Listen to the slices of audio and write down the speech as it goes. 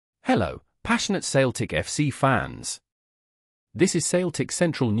Hello, passionate Celtic FC fans. This is Celtic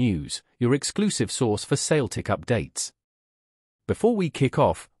Central News, your exclusive source for Celtic updates. Before we kick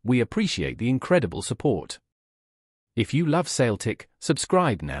off, we appreciate the incredible support. If you love Celtic,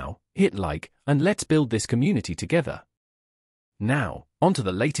 subscribe now, hit like, and let's build this community together. Now, on to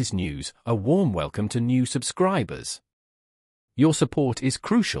the latest news. A warm welcome to new subscribers. Your support is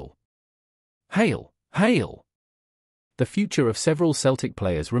crucial. Hail, hail! The future of several Celtic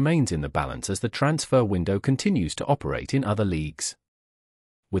players remains in the balance as the transfer window continues to operate in other leagues.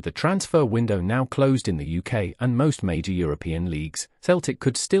 With the transfer window now closed in the UK and most major European leagues, Celtic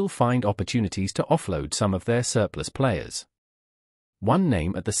could still find opportunities to offload some of their surplus players. One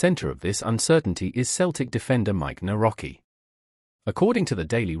name at the centre of this uncertainty is Celtic defender Mike Nawrocki. According to the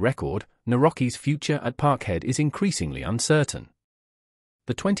Daily Record, Nawrocki's future at Parkhead is increasingly uncertain.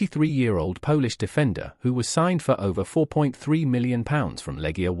 The 23-year-old Polish defender, who was signed for over £4.3 million from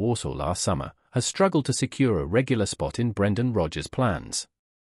Legia Warsaw last summer, has struggled to secure a regular spot in Brendan Rodgers' plans.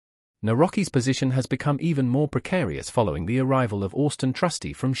 Nawrocki's position has become even more precarious following the arrival of Austin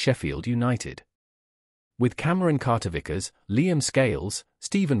Trusty from Sheffield United. With Cameron Carter-Vickers, Liam Scales,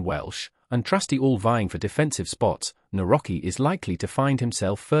 Stephen Welsh, and Trusty all vying for defensive spots, Nawrocki is likely to find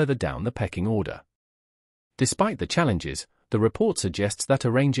himself further down the pecking order. Despite the challenges, the report suggests that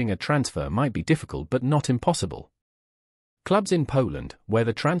arranging a transfer might be difficult but not impossible. Clubs in Poland, where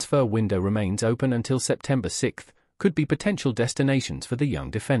the transfer window remains open until September 6, could be potential destinations for the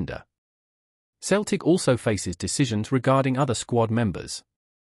young defender. Celtic also faces decisions regarding other squad members.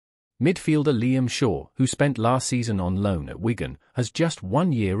 Midfielder Liam Shaw, who spent last season on loan at Wigan, has just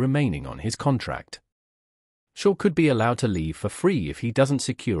 1 year remaining on his contract. Shaw could be allowed to leave for free if he doesn't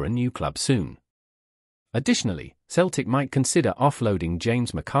secure a new club soon. Additionally, Celtic might consider offloading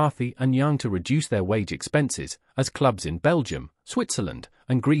James McCarthy and Young to reduce their wage expenses, as clubs in Belgium, Switzerland,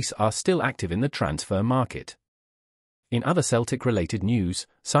 and Greece are still active in the transfer market. In other Celtic-related news,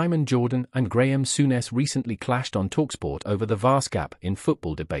 Simon Jordan and Graham Souness recently clashed on TalkSport over the vast gap in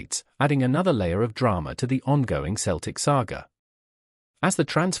football debates, adding another layer of drama to the ongoing Celtic saga. As the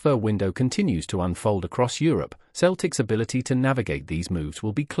transfer window continues to unfold across Europe, Celtic's ability to navigate these moves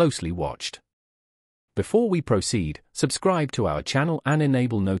will be closely watched. Before we proceed, subscribe to our channel and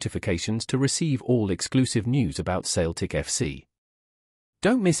enable notifications to receive all exclusive news about Celtic FC.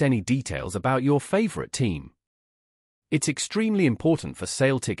 Don't miss any details about your favourite team. It's extremely important for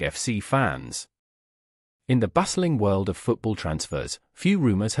Celtic FC fans. In the bustling world of football transfers, few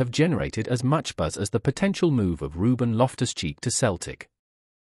rumours have generated as much buzz as the potential move of Ruben Loftus-Cheek to Celtic.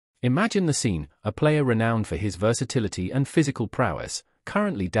 Imagine the scene: a player renowned for his versatility and physical prowess,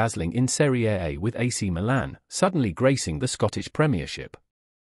 currently dazzling in Serie A with AC Milan, suddenly gracing the Scottish Premiership.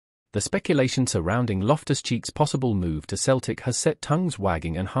 The speculation surrounding Loftus-Cheek's possible move to Celtic has set tongues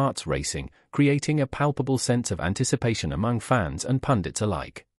wagging and hearts racing, creating a palpable sense of anticipation among fans and pundits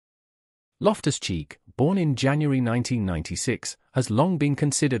alike. Loftus-Cheek, born in January 1996, has long been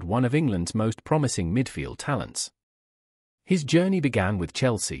considered one of England's most promising midfield talents. His journey began with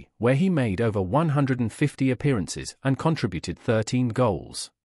Chelsea, where he made over 150 appearances and contributed 13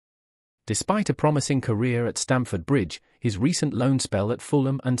 goals. Despite a promising career at Stamford Bridge, his recent loan spell at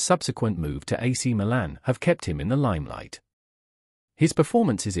Fulham and subsequent move to AC Milan have kept him in the limelight. His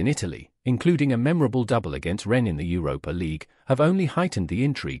performances in Italy, including a memorable double against Rennes in the Europa League, have only heightened the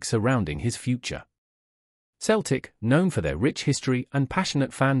intrigue surrounding his future. Celtic, known for their rich history and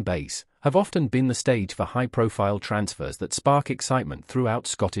passionate fan base, have often been the stage for high-profile transfers that spark excitement throughout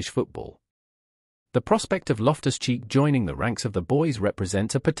Scottish football. The prospect of Loftus-Cheek joining the ranks of the boys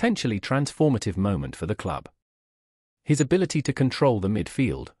represents a potentially transformative moment for the club. His ability to control the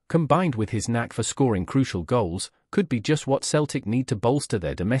midfield, combined with his knack for scoring crucial goals, could be just what Celtic need to bolster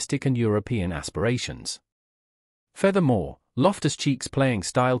their domestic and European aspirations. Furthermore, Loftus-Cheek's playing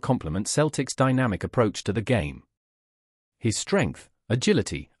style complements Celtic's dynamic approach to the game. His strength,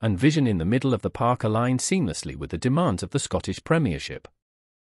 agility, and vision in the middle of the park align seamlessly with the demands of the Scottish Premiership.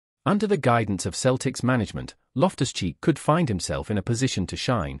 Under the guidance of Celtic's management, Loftus-Cheek could find himself in a position to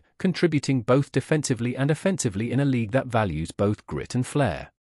shine, contributing both defensively and offensively in a league that values both grit and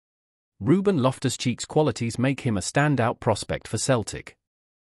flair. Ruben Loftus-Cheek's qualities make him a standout prospect for Celtic.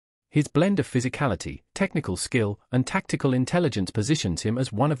 His blend of physicality, technical skill, and tactical intelligence positions him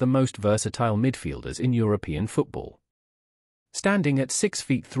as one of the most versatile midfielders in European football. Standing at 6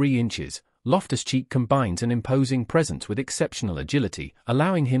 feet 3 inches, Loftus-Cheek combines an imposing presence with exceptional agility,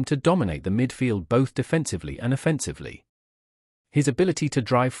 allowing him to dominate the midfield both defensively and offensively. His ability to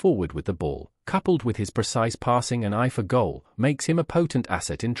drive forward with the ball, coupled with his precise passing and eye for goal, makes him a potent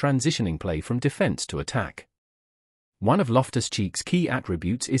asset in transitioning play from defense to attack. One of Loftus-Cheek's key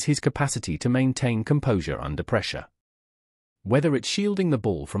attributes is his capacity to maintain composure under pressure. Whether it's shielding the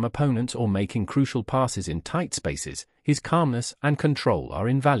ball from opponents or making crucial passes in tight spaces, his calmness and control are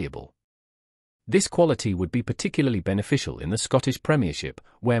invaluable. This quality would be particularly beneficial in the Scottish Premiership,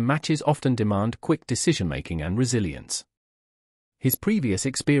 where matches often demand quick decision-making and resilience. His previous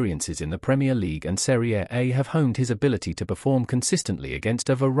experiences in the Premier League and Serie A have honed his ability to perform consistently against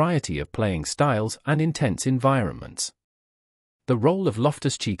a variety of playing styles and intense environments. The role of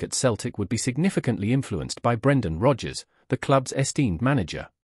Loftus-Cheek at Celtic would be significantly influenced by Brendan Rodgers, the club's esteemed manager.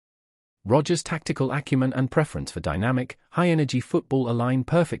 Rodgers' tactical acumen and preference for dynamic, high-energy football align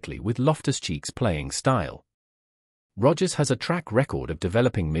perfectly with Loftus-Cheek's playing style. Rodgers has a track record of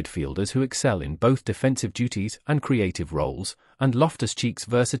developing midfielders who excel in both defensive duties and creative roles, and Loftus-Cheek's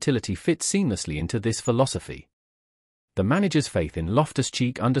versatility fits seamlessly into this philosophy. The manager's faith in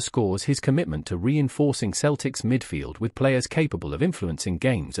Loftus-Cheek underscores his commitment to reinforcing Celtic's midfield with players capable of influencing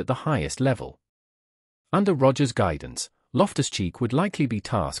games at the highest level. Under Rodgers' guidance, Loftus-Cheek would likely be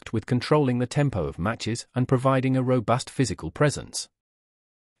tasked with controlling the tempo of matches and providing a robust physical presence.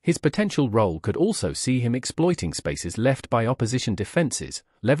 His potential role could also see him exploiting spaces left by opposition defenses,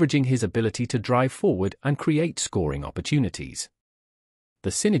 leveraging his ability to drive forward and create scoring opportunities. The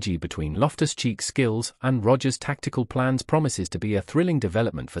synergy between Loftus-Cheek's skills and Rodgers' tactical plans promises to be a thrilling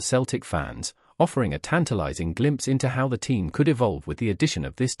development for Celtic fans, offering a tantalizing glimpse into how the team could evolve with the addition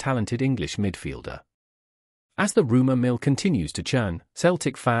of this talented English midfielder. As the rumour mill continues to churn,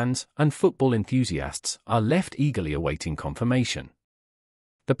 Celtic fans and football enthusiasts are left eagerly awaiting confirmation.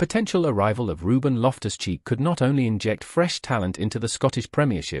 The potential arrival of Ruben Loftus-Cheek could not only inject fresh talent into the Scottish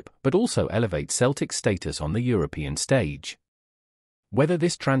Premiership but also elevate Celtic's status on the European stage. Whether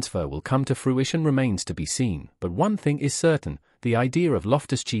this transfer will come to fruition remains to be seen, but one thing is certain: the idea of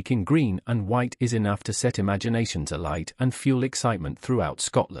Loftus-Cheek in green and white is enough to set imaginations alight and fuel excitement throughout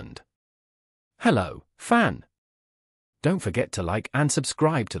Scotland. Hello, fan! Don't forget to like and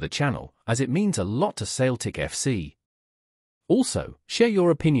subscribe to the channel, as it means a lot to Celtic FC. Also, share your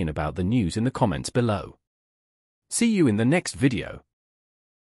opinion about the news in the comments below. See you in the next video.